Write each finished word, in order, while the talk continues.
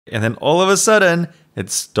And then all of a sudden, it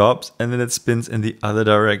stops and then it spins in the other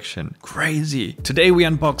direction. Crazy. Today we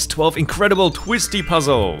unbox 12 incredible twisty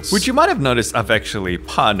puzzles, which you might have noticed I've actually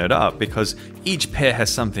partnered up because each pair has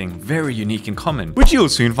something very unique in common, which you'll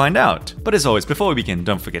soon find out. But as always, before we begin,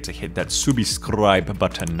 don't forget to hit that subscribe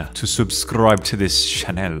button to subscribe to this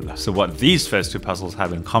channel. So what these first two puzzles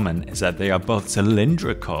have in common is that they are both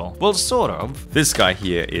cylindrical. Well, sort of. This guy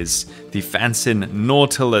here is the Fanxin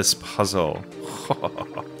Nautilus puzzle.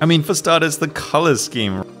 I mean, for starters, the color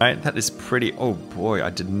scheme, right? That is pretty. Oh boy, I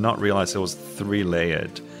did not realize it was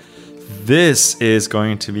 3-layered. This is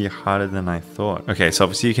going to be harder than I thought. Okay, so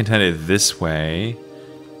obviously you can turn it this way,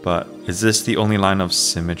 but is this the only line of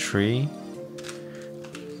symmetry?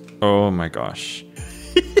 Oh my gosh.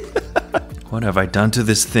 What have I done to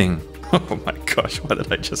this thing? Oh my gosh, what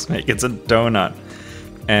did I just make? It's a donut.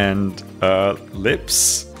 And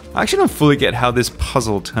lips. I actually don't fully get how this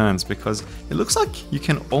puzzle turns because it looks like you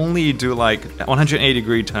can only do like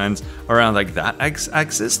 180-degree turns around like that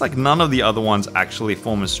axis. Like none of the other ones actually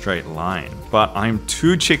form a straight line. But I'm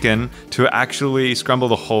too chicken to actually scramble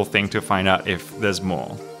the whole thing to find out if there's more.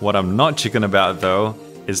 What I'm not chicken about though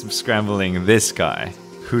is scrambling this guy,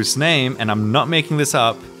 whose name, and I'm not making this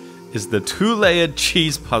up, is the 2-layered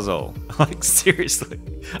cheese puzzle. Like seriously,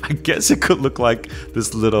 I guess it could look like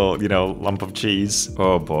this little, you know, lump of cheese.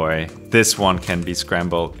 Oh boy, this one can be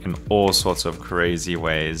scrambled in all sorts of crazy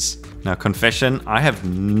ways. Now confession, I have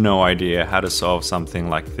no idea how to solve something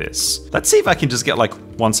like this. Let's see if I can just get like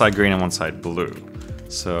one side green and one side blue.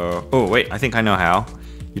 So, oh wait, I think I know how.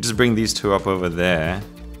 You just bring these two up over there,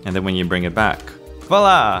 and then when you bring it back,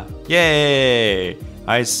 voila, yay,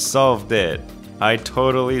 I solved it. I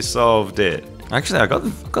totally solved it. Actually, I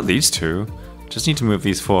got these two. Just need to move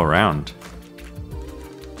these 4 around.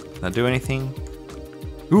 Did that do anything?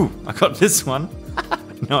 Ooh, I got this one.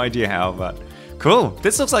 No idea how, but cool.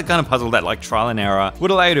 This looks like kind of puzzle that like trial and error would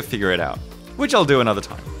allow you to figure it out, which I'll do another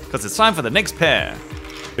time because it's time for the next pair.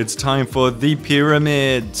 It's time for the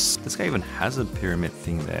pyramids. This guy even has a pyramid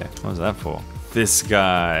thing there. What was that for? This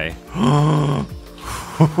guy.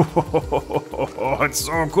 It's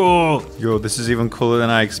so cool! Yo, this is even cooler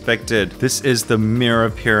than I expected. This is the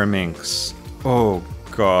mirror Pyraminx. Oh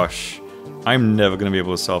gosh. I'm never gonna be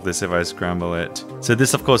able to solve this if I scramble it. So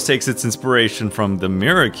this of course takes its inspiration from the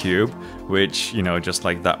mirror cube, which, you know, just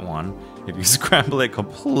like that one, if you scramble it,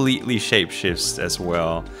 completely shapeshifts as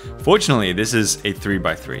well. Fortunately, this is a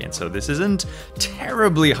 3x3, and so this isn't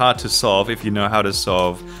terribly hard to solve if you know how to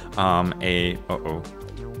solve a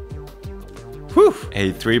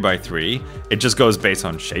 3x3. It just goes based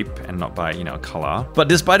on shape and not by, you know, color. But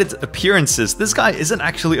despite its appearances, this guy isn't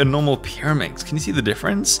actually a normal Pyraminx. Can you see the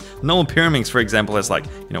difference? Normal Pyraminx, for example, has like,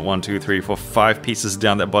 you know, 1, 2, 3, 4, 5 pieces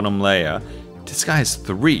down that bottom layer. This guy has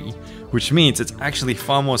 3, which means it's actually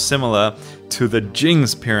far more similar to the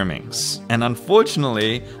Jing's Pyraminx. And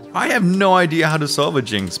unfortunately, I have no idea how to solve a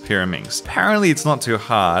Jing's Pyraminx. Apparently it's not too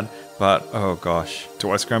hard, but oh gosh, do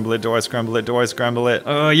I scramble it? Do I scramble it? Do I scramble it?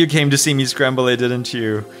 Oh, you came to see me scramble it, didn't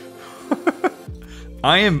you?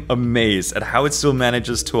 I am amazed at how it still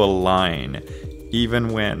manages to align,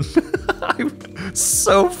 even when I'm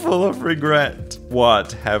so full of regret.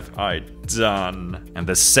 What have I done? And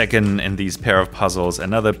the second in these pair of puzzles,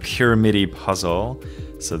 another pyramidy puzzle.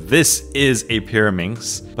 So this is a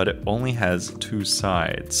Pyraminx, but it only has 2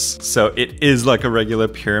 sides. So it is like a regular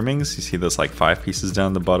Pyraminx. You see those like 5 pieces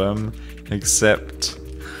down the bottom, except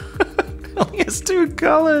it only has 2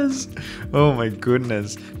 colors. Oh my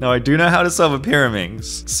goodness. Now I do know how to solve a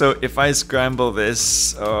Pyraminx. So if I scramble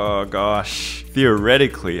this, oh gosh,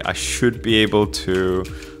 theoretically I should be able to,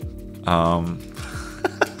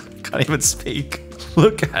 can't even speak.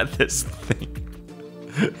 Look at this thing.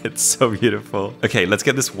 It's so beautiful. Okay, let's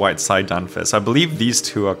get this white side done first. I believe these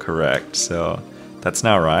 2 are correct, so that's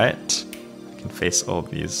now right. I can face all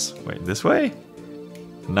these. Wait, this way?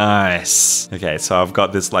 Nice. Okay, so I've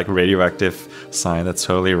got this like radioactive sign. That's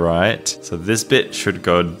totally right. So this bit should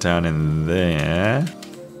go down in there,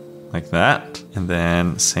 like that. And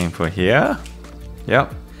then same for here.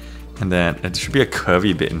 Yep. And then it should be a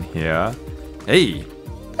curvy bit in here. Hey,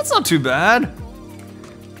 that's not too bad.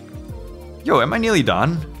 Yo, am I nearly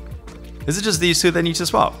done? Is it just these 2 that need to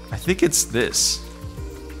swap? I think it's this.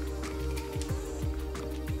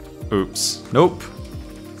 Oops. Nope.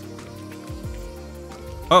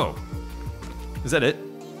 Oh. Is that it?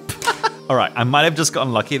 Alright, I might have just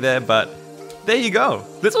gotten lucky there, but there you go.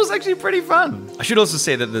 This was actually pretty fun. I should also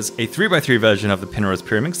say that there's a 3x3 version of the Penrose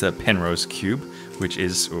Pyraminx, the Penrose Cube, which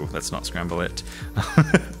is... Oh, let's not scramble it.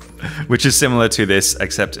 which is similar to this,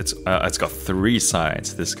 except it's got 3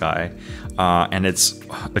 sides, this guy. And it's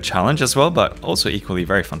a challenge as well, but also equally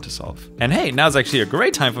very fun to solve. And hey, now's actually a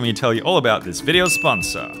great time for me to tell you all about this video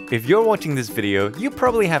sponsor. If you're watching this video, you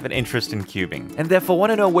probably have an interest in cubing, and therefore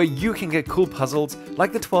want to know where you can get cool puzzles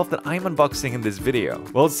like the 12 that I'm unboxing in this video.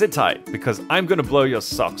 Well, sit tight, because I'm gonna blow your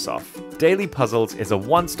socks off. Daily Puzzles is a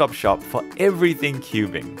one-stop shop for everything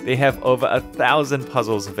cubing. They have over 1,000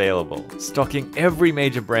 puzzles available, stocking every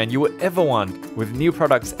major brand you would ever want, with new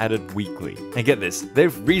products added weekly. And get this,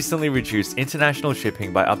 they've recently reduced international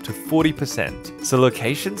shipping by up to 40%. So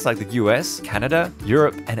locations like the US, Canada,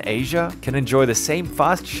 Europe, and Asia can enjoy the same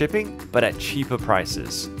fast shipping, but at cheaper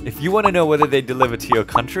prices. If you want to know whether they deliver to your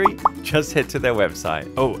country, just head to their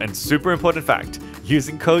website. Oh, and super important fact,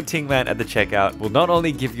 using code TINGMAN at the checkout will not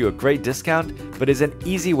only give you a great discount, but is an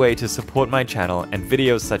easy way to support my channel and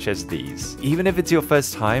videos such as these. Even if it's your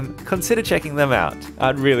first time, consider checking them out.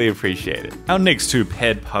 I'd really appreciate it. Our next 2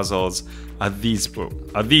 paired puzzles are these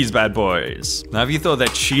bad boys. Now, if you thought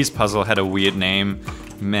that cheese puzzle had a weird name,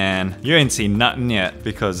 man, you ain't seen nothing yet,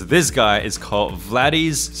 because this guy is called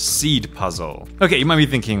Vladi's seed puzzle. Okay, you might be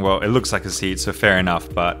thinking, well, it looks like a seed, so fair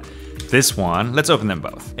enough, but this one, let's open them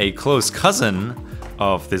both. A close cousin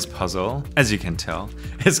of this puzzle, as you can tell,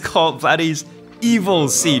 is called Vladi's evil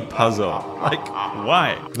seed puzzle. Like,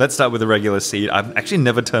 why? Let's start with a regular seed. I've actually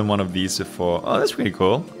never turned one of these before. Oh, that's pretty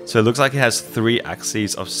cool. So it looks like it has 3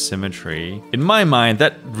 axes of symmetry. In my mind,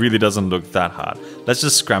 that really doesn't look that hard. Let's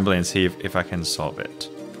just scramble and see if I can solve it.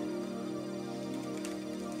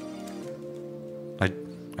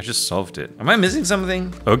 I just solved it. Am I missing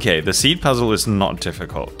something? Okay, the seed puzzle is not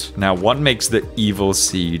difficult. Now, what makes the evil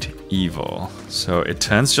seed evil? So it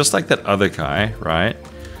turns just like that other guy, right?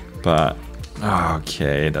 But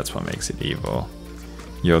okay, that's what makes it evil.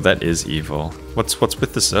 Yo, that is evil. What's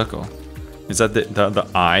with the circle? Is that the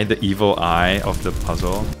eye, the evil eye of the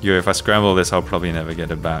puzzle? Yo, if I scramble this, I'll probably never get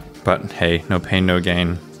it back. But hey, no pain, no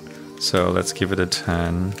gain. So let's give it a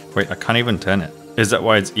turn. Wait, I can't even turn it. Is that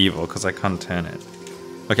why it's evil? Because I can't turn it.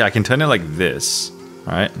 Okay, I can turn it like this,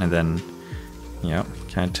 right? And then, yep,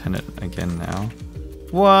 can I turn it again now?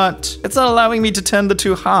 What? It's not allowing me to turn the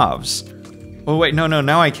 2 halves. Oh wait, no,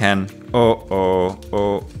 now I can. Oh,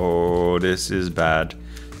 this is bad.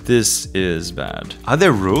 This is bad. Are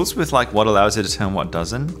there rules with like what allows it to turn, what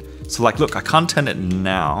doesn't? So like, look, I can't turn it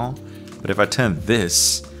now, but if I turn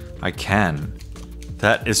this, I can.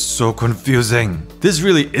 That is so confusing. This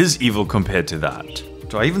really is evil compared to that.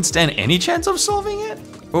 Do I even stand any chance of solving it?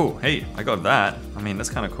 Oh, hey, I got that. I mean, that's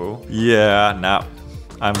kind of cool. Yeah, nah.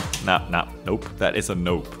 Nope. That is a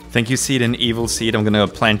nope. Thank you, seed and evil seed. I'm gonna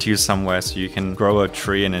plant you somewhere so you can grow a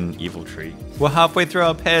tree in an evil tree. We're halfway through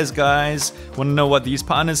our pairs, guys. Wanna know what these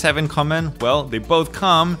partners have in common? Well, they both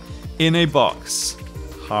come in a box.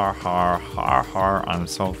 Har, har, har, har. I'm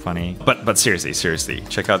so funny. But seriously,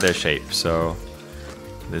 check out their shape. So,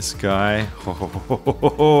 this guy,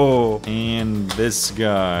 and this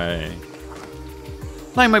guy.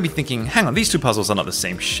 Now you might be thinking, hang on, these 2 puzzles are not the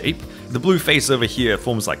same shape. The blue face over here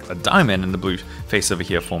forms like a diamond, and the blue face over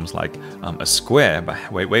here forms like a square.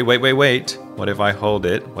 But wait. What if I hold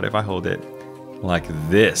it? Like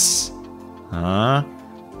this? Huh?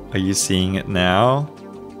 Are you seeing it now?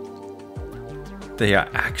 They are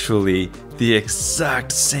actually the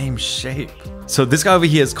exact same shape. So this guy over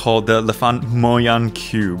here is called the Lefun MoYan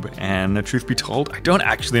cube, and truth be told, I don't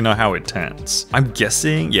actually know how it turns. I'm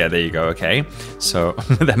guessing, yeah, there you go, okay. So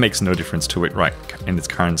that makes no difference to it right in its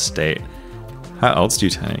current state. How else do you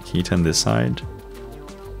turn it? Can you turn this side?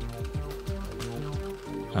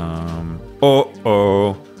 Oh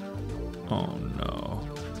no.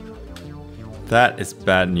 That is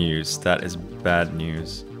bad news.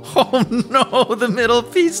 Oh no, the middle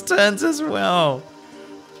piece turns as well.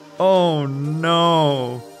 Oh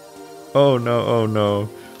no. Oh no.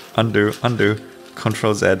 Undo.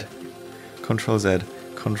 Control Z.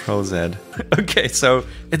 Okay, so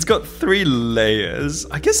it's got 3 layers.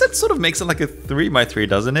 I guess that sort of makes it like a 3x3,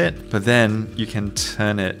 doesn't it? But then you can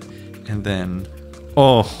turn it and then...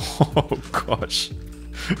 Oh gosh.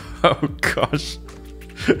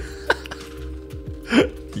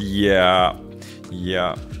 Yeah.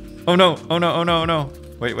 Oh no.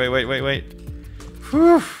 Wait.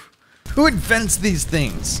 Whew. Who invents these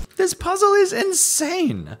things? This puzzle is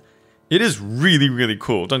insane. It is really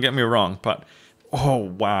cool, don't get me wrong, but oh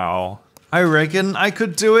wow. I reckon I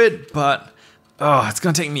could do it, but oh, it's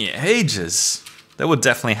gonna take me ages. That would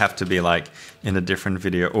definitely have to be like in a different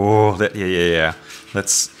video. Oh, yeah.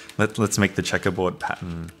 Let's make the checkerboard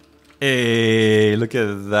pattern. Hey, look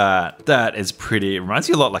at that. That is pretty. It reminds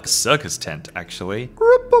you a lot like a circus tent, actually.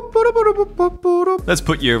 Let's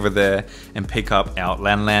put you over there and pick up our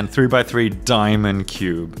Lanlan 3x3 diamond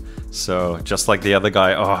cube. So just like the other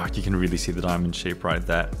guy, oh, you can really see the diamond shape right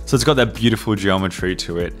there. So it's got that beautiful geometry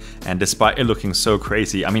to it. And despite it looking so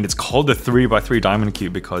crazy, I mean, it's called the 3x3 diamond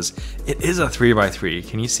cube because it is a 3x3.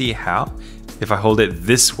 Can you see how? If I hold it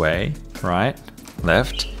this way, right,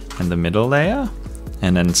 left, and the middle layer,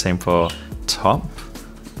 and then same for top,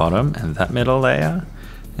 bottom, and that middle layer,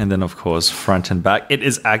 and then of course front and back, it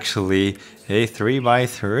is actually a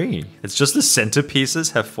 3x3. It's just the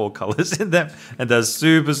centerpieces have 4 colors in them, and they're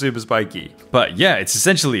super spiky. But yeah, it's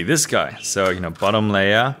essentially this guy. So, you know, bottom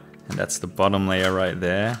layer, and that's the bottom layer right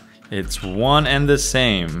there. It's one and the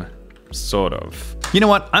same, sort of. You know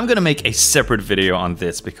what? I'm gonna make a separate video on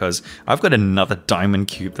this because I've got another diamond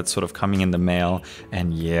cube that's sort of coming in the mail.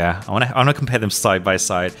 And yeah, I wanna compare them side by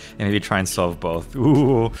side and maybe try and solve both.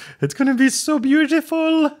 Ooh, it's gonna be so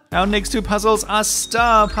beautiful. Our next 2 puzzles are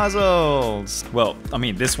star puzzles. Well, I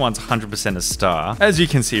mean, this one's 100% a star. As you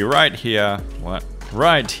can see right here, what?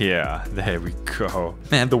 Right here. There we go.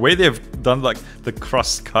 Man, the way they've done like the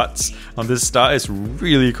cross cuts on this star is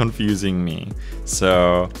really confusing me.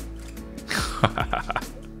 So,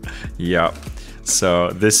 yep.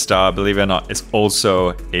 So this star, believe it or not, is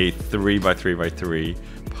also a 3x3x3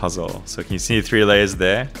 puzzle. So can you see 3 layers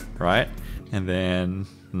there, right? And then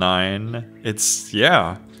 9. It's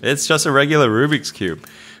just a regular Rubik's Cube,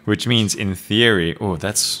 which means in theory, oh,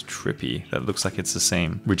 that's trippy. That looks like it's the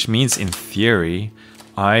same. Which means in theory,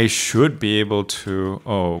 I should be able to,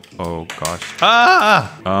 oh gosh.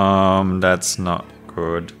 Ah! That's not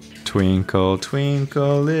good. Twinkle,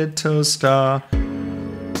 twinkle, little star.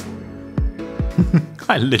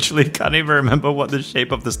 I literally can't even remember what the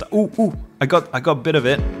shape of the star. Ooh, I got a bit of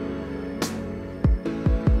it.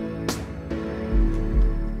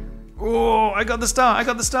 Oh, I got the star,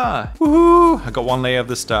 Woohoo! I got 1 layer of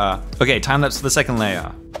the star. Okay, time lapse for the second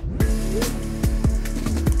layer.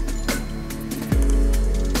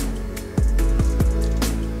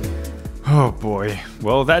 Oh boy.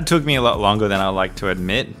 Well, that took me a lot longer than I like to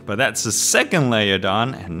admit, but that's the second layer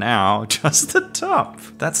done, and now just the top.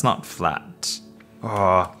 That's not flat.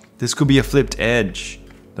 Oh, this could be a flipped edge.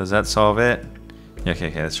 Does that solve it?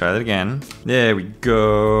 Okay, let's try that again. There we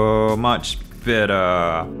go. Much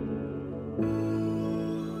better.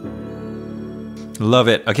 Love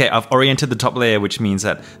it. Okay, I've oriented the top layer, which means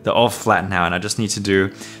that they're all flat now, and I just need to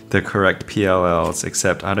do the correct PLLs,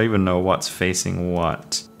 except I don't even know what's facing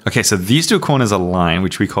what. Okay, so these 2 corners align,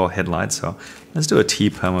 which we call headlights, so let's do a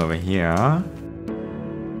T-perm over here.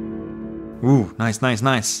 Ooh, nice.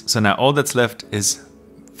 So now all that's left is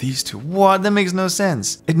these 2. What? That makes no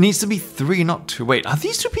sense. It needs to be 3, not 2. Wait, are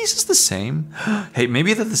these 2 pieces the same? Hey,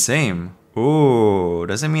 maybe they're the same. Ooh,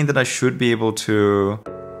 does it mean that I should be able to...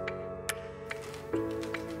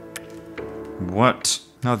 What?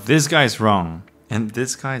 No, this guy's wrong. And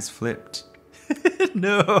this guy's flipped.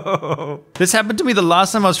 No. This happened to me the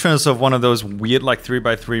last time I was trying to solve one of those weird like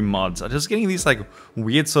 3x3 mods. I'm just getting these like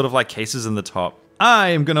weird sort of like cases in the top. I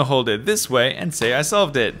am gonna hold it this way and say I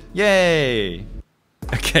solved it. Yay.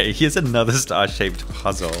 Okay, here's another star-shaped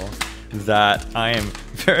puzzle that I am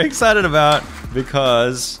very excited about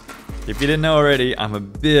because if you didn't know already, I'm a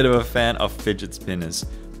bit of a fan of fidget spinners.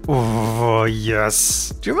 Oh, yes.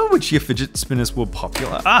 Do you remember which year fidget spinners were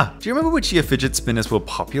popular? Do you remember which year fidget spinners were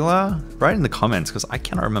popular? Write in the comments, because I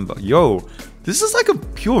cannot remember. Yo, this is like a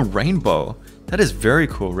pure rainbow. That is very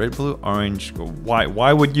cool. Red, blue, orange, white.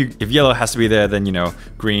 Why would you... If yellow has to be there, then, you know,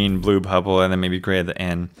 green, blue, purple, and then maybe gray at the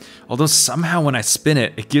end. Although somehow when I spin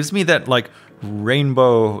it, it gives me that, like,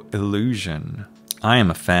 rainbow illusion. I am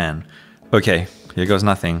a fan. Okay, here goes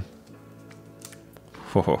nothing.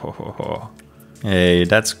 Ho, ho, ho, ho, ho. Hey,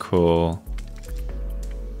 that's cool.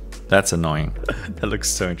 That's annoying. That looks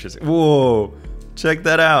so interesting. Whoa, check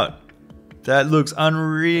that out. That looks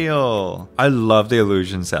unreal. I love the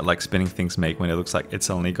illusions that like spinning things make when it looks like it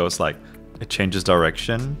suddenly goes like, it changes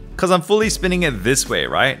direction. Cause I'm fully spinning it this way,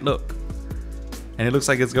 right? Look. And it looks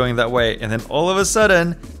like it's going that way. And then all of a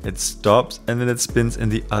sudden it stops and then it spins in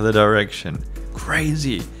the other direction.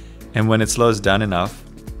 Crazy. And when it slows down enough,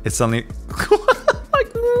 it's suddenly,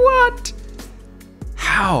 like what?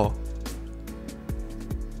 How?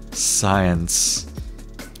 Science.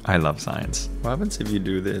 I love science. What happens if you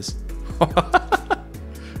do this?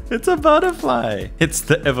 It's a butterfly. It's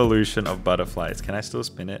the evolution of butterflies. Can I still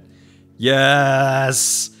spin it?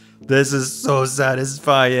 Yes! This is so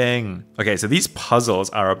satisfying. Okay, so these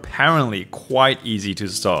puzzles are apparently quite easy to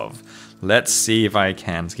solve. Let's see if I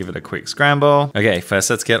can. Let's give it a quick scramble. Okay,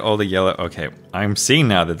 first let's get all the yellow. Okay, I'm seeing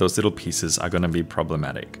now that those little pieces are gonna be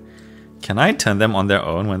problematic. Can I turn them on their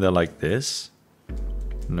own when they're like this?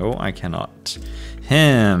 No, I cannot.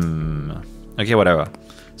 Him. Okay, whatever.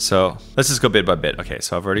 So let's just go bit by bit. Okay,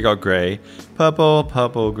 so I've already got gray, purple,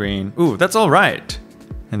 purple, green. Ooh, that's all right.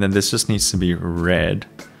 And then this just needs to be red.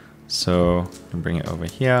 So I'll bring it over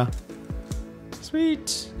here.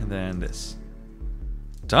 Sweet. And then this.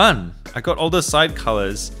 Done. I got all the side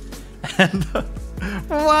colors. And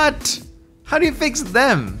what? How do you fix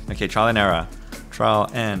them? Okay, trial and error. Trial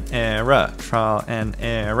and error. Trial and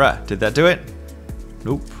error. Did that do it?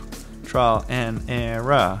 Nope. Trial and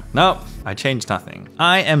error. Nope. I changed nothing.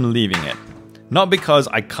 I am leaving it. Not because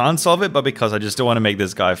I can't solve it, but because I just don't want to make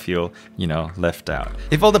this guy feel, you know, left out.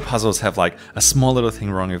 If all the puzzles have like a small little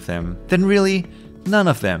thing wrong with them, then really none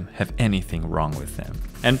of them have anything wrong with them.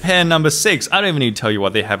 And pair number 6, I don't even need to tell you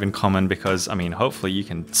what they have in common because, I mean, hopefully you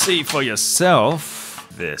can see for yourself.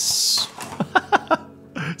 This.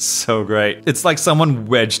 So great. It's like someone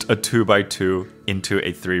wedged a 2x2 into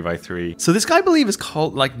a 3x3. So this guy, I believe, is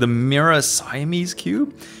called like the mirror Siamese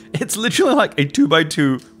cube. It's literally like a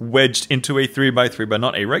 2x2 wedged into a 3x3, but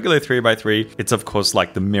not a regular 3x3. It's of course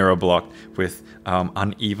like the mirror block with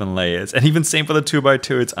uneven layers. And even same for the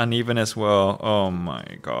 2x2, it's uneven as well. Oh my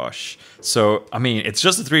gosh. So, I mean, it's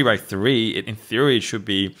just a 3x3. In theory, it should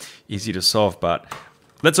be easy to solve, but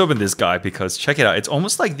let's open this guy because check it out. It's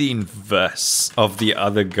almost like the inverse of the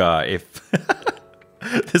other guy. If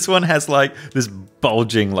this one has like this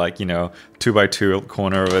bulging, like, you know, 2x2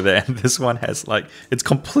 corner over there, and this one has like, it's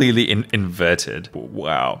completely inverted.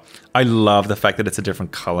 Wow. I love the fact that it's a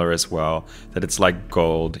different color as well, that it's like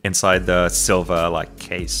gold inside the silver like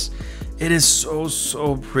case. It is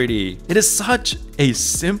so pretty. It is such a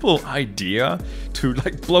simple idea to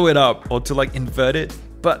like blow it up or to like invert it,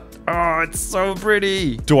 but oh, it's so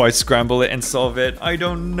pretty. Do I scramble it and solve it? I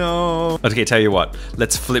don't know. Okay, tell you what.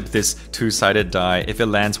 Let's flip this two-sided die. If it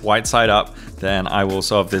lands white side up, then I will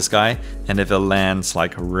solve this guy. And if it lands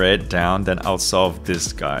like red down, then I'll solve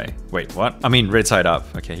this guy. Wait, what? I mean red side up.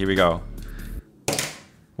 Okay, here we go.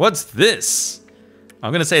 What's this?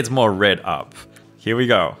 I'm gonna say it's more red up. Here we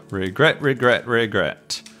go. Regret, regret,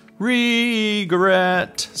 regret.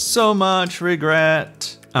 Regret. So much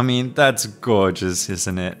regret. I mean, that's gorgeous,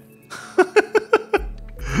 isn't it?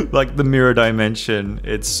 Like the mirror dimension,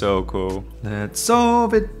 it's so cool. Let's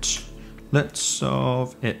solve it. Let's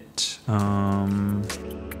solve it.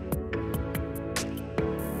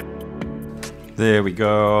 There we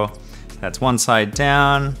go. That's one side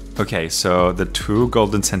down. Okay, so the 2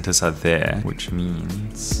 golden centers are there, which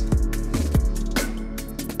means...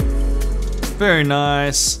 Very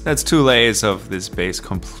nice. That's 2 layers of this base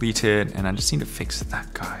completed, and I just need to fix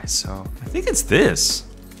that guy. So I think it's this.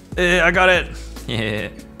 I got it. Yeah,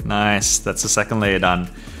 nice. That's the 2nd layer done.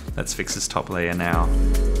 Let's fix this top layer now.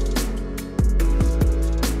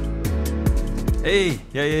 Hey,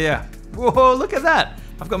 yeah. Whoa, look at that.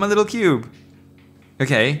 I've got my little cube.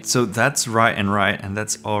 Okay, so that's right, and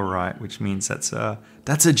that's all right, which means that's a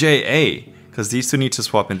JA. Because these 2 need to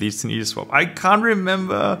swap and these 2 need to swap. I can't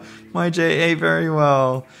remember my JA very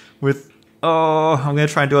well. Oh, I'm gonna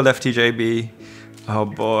try and do a lefty JB. Oh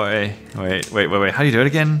boy. Wait. How do you do it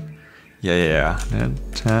again? Yeah.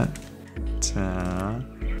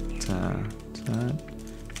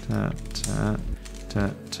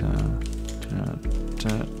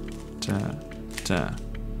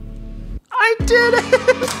 I did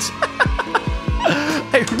it!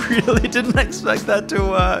 I really didn't expect that to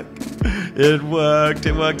work. It worked.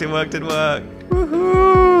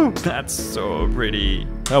 Woohoo! That's so pretty.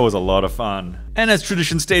 That was a lot of fun. And as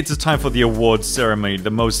tradition states, it's time for the awards ceremony. The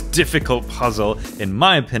most difficult puzzle, in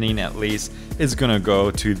my opinion at least, is gonna go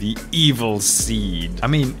to the evil seed. I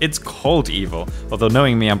mean, it's called evil, although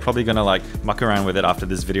knowing me, I'm probably gonna like muck around with it after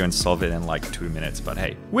this video and solve it in like 2 minutes, but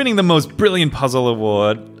hey. Winning the most brilliant puzzle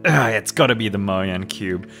award, it's gotta be the MoYan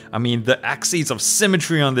cube. I mean, the axes of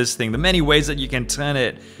symmetry on this thing, the many ways that you can turn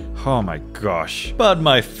it, oh my gosh. But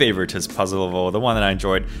my favoriteest puzzle of all, the one that I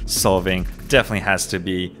enjoyed solving, definitely has to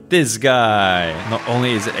be this guy. Not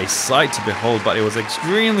only is it a sight to behold, but it was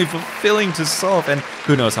extremely fulfilling to solve, and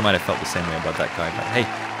who knows, I might have felt the same way about that guy, but hey,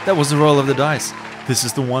 that was the roll of the dice. This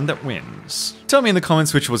is the one that wins. Tell me in the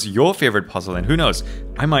comments which was your favorite puzzle, and who knows,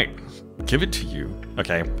 I might give it to you.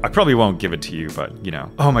 Okay, I probably won't give it to you, but you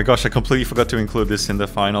know. Oh my gosh, I completely forgot to include this in the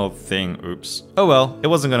final thing. Oops. Oh well, it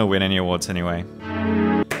wasn't gonna win any awards anyway.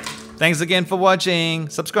 Thanks again for watching.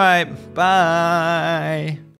 Subscribe. Bye.